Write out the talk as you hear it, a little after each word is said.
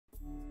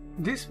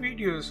This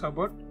video is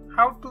about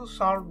how to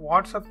solve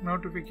WhatsApp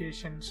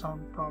notification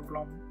sound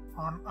problem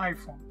on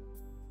iPhone.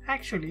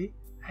 Actually,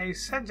 I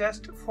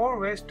suggest 4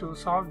 ways to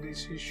solve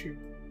this issue.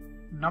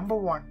 Number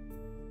 1.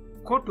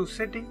 Go to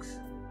Settings,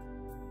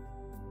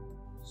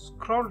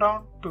 scroll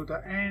down to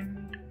the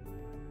end,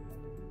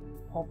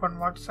 open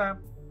WhatsApp,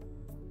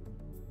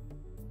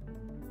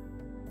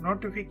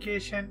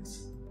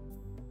 Notifications,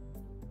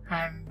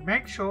 and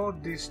make sure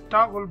this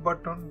toggle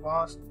button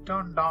was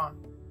turned on,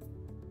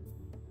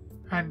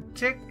 and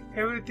check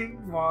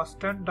everything was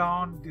turned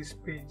on this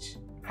page.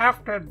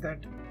 After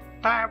that,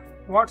 tap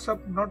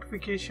WhatsApp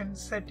notification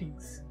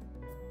settings.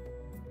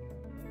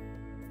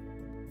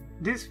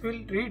 This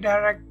will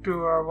redirect to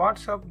your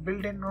WhatsApp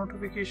built-in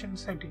notification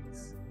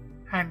settings,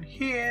 and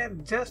here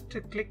just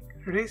click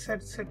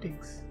Reset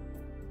Settings.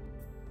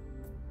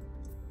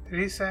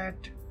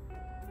 Reset.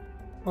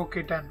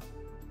 OK, done.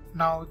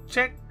 Now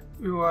check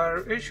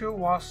your issue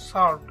was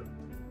solved.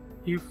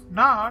 If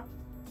not,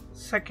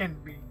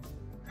 second B.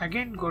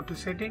 Again go to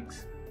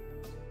Settings,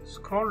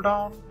 scroll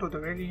down to the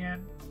very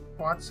end,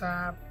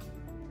 WhatsApp,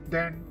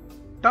 then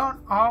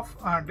turn off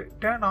and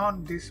turn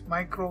on this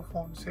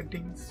microphone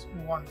settings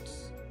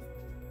once.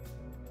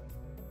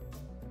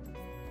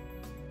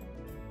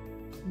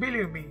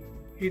 Believe me,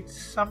 it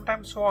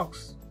sometimes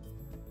works.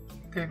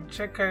 Then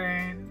check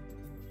again.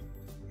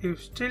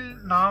 If still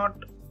not,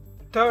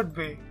 third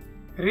way,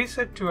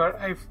 reset your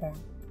iPhone.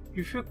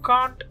 If you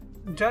can't,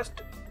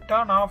 just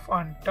turn off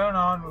and turn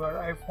on your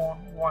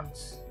iPhone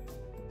once.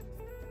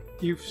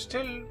 If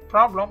still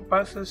problem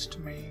persists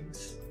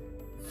means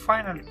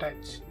final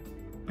touch.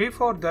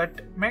 Before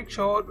that, make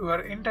sure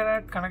your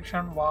internet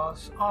connection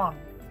was on.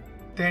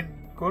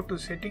 Then go to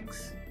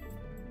Settings,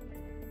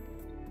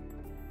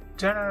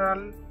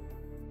 General,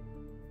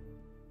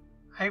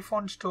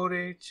 iPhone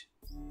Storage,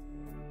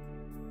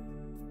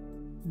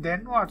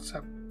 then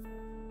WhatsApp.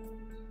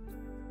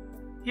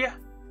 Yeah,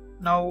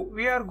 now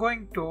we are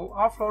going to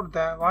offload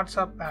the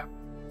WhatsApp app.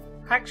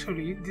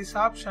 Actually, this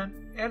option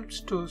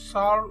helps to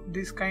solve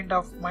this kind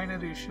of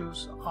minor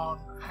issues on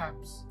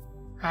apps.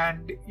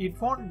 And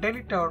it won't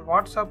delete our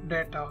WhatsApp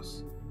data.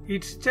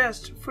 It's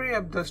just free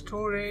up the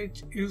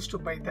storage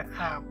used by the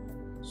app.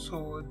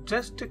 So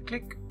just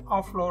click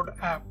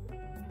Offload App.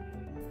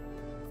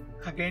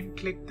 Again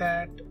click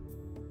that.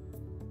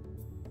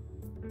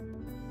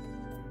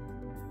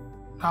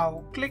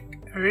 Now click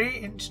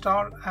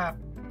Reinstall App.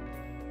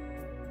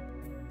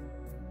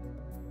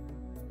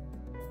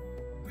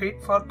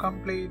 Wait for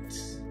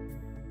completes.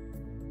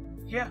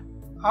 Yeah,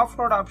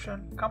 offload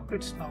option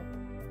completes now.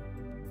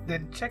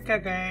 Then check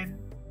again.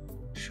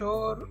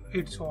 Sure,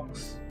 it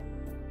works.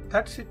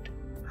 That's it.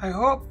 I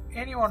hope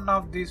any one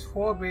of these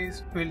 4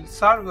 ways will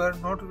solve your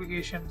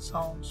notification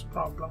sounds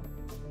problem.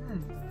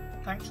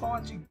 Thanks for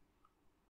watching.